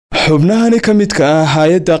xubnahani ka midka ah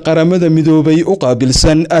hay'adda Qaramada Midoobay u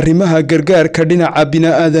qaabilsan Arimaha gargaarka dhinaca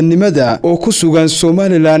bini'aadanimada oo ku sugan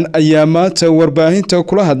Somaliland ayaa maanta warbaahinta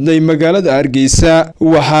kula hadlay magaalada Hargeysa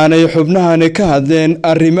waxaanay xubnahani ka hadleen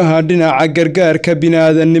arimaha dhinaca gargaarka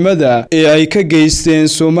bini'aadanimada ee ay ka geysteen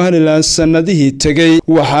Somaliland sanadihii tagay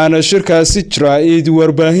waxaana shirkaasi jiraa'id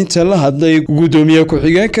warbaahinta la hadlay Gudoomiye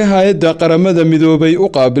Xigeenka hay'adda Qaramada Midoobay u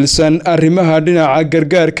qaabilsan arimaha dhinaca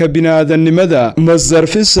gargaarka bini'aadanimada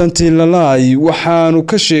lalay waxaanu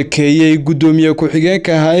ka sheekeeyay Gudoomiye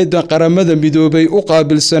Xigeenka hay'adda Qaramada Midoobay u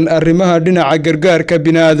qaabilsan arimaha dhinaca gargaarka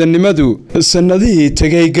bini'aadanimadu sanadihii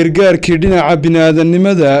tagay gargaarkii dhinaca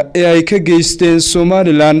bini'aadanimada ee ay ka geysteen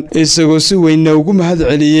Somaliland isagoo si weyn ugu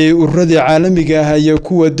mahadceliyay ururada caalamiga ah iyo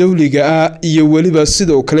kuwa dawliga ah iyo waliba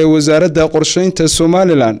sidoo kale wasaaradda qorsheynta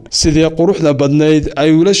Somaliland sidii quruxda badnayd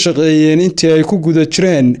ay ula shaqeeyeen intii ay ku guda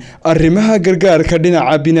jireen arimaha gargaarka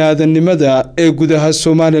dhinaca bini'aadanimada ee gudaha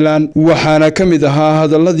Somaliland waxaana ka mid ahaa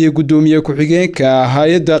hadaladii Gudoomiye Xigeenka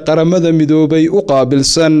hay'adda Qaramada Midoobay u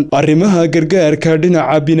qaabilsan arimaha gargaarka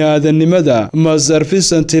dhinaca bini'aadanimada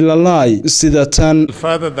lalay sida tan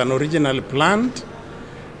further than originally planned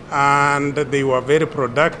and they were very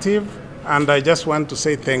productive and I just want to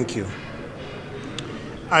say thank you.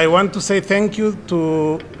 I want to say thank you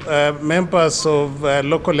to members of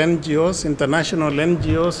local NGOs, international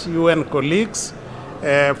NGOs, UN colleagues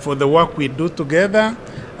for the work we do together.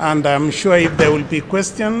 And I'm sure if there will be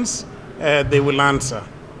questions, they will answer.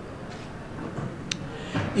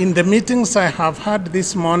 In the meetings I have had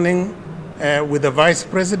this morning with the Vice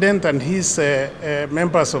President and his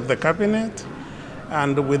members of the Cabinet,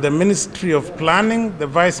 and with the Ministry of Planning, the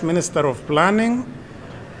Vice Minister of Planning,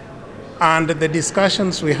 and the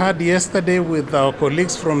discussions we had yesterday with our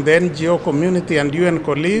colleagues from the NGO community and UN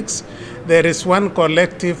colleagues, there is one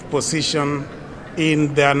collective position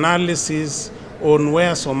in the analysis on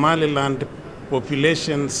where Somaliland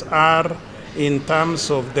populations are in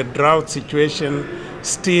terms of the drought situation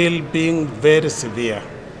still being very severe.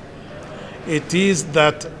 It is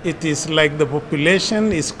that it is like the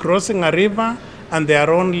population is crossing a river and they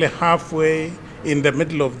are only halfway in the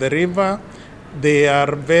middle of the river. They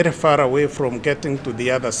are very far away from getting to the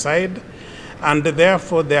other side, and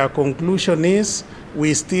therefore their conclusion is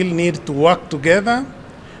we still need to work together.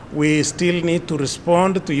 We still need to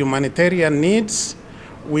respond to humanitarian needs.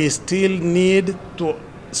 We still need to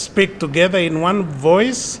speak together in one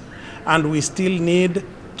voice, and we still need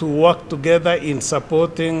to work together in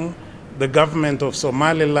supporting the government of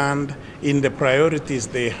Somaliland in the priorities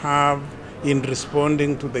they have in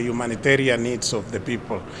responding to the humanitarian needs of the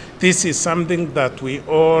people. This is something that we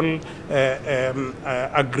all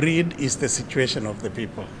agreed is the situation of the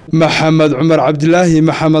people. Mohammed Umar Abdullahi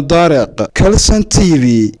Mohammed Tariq, Qaabilsan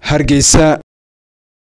TV, Hargeysa.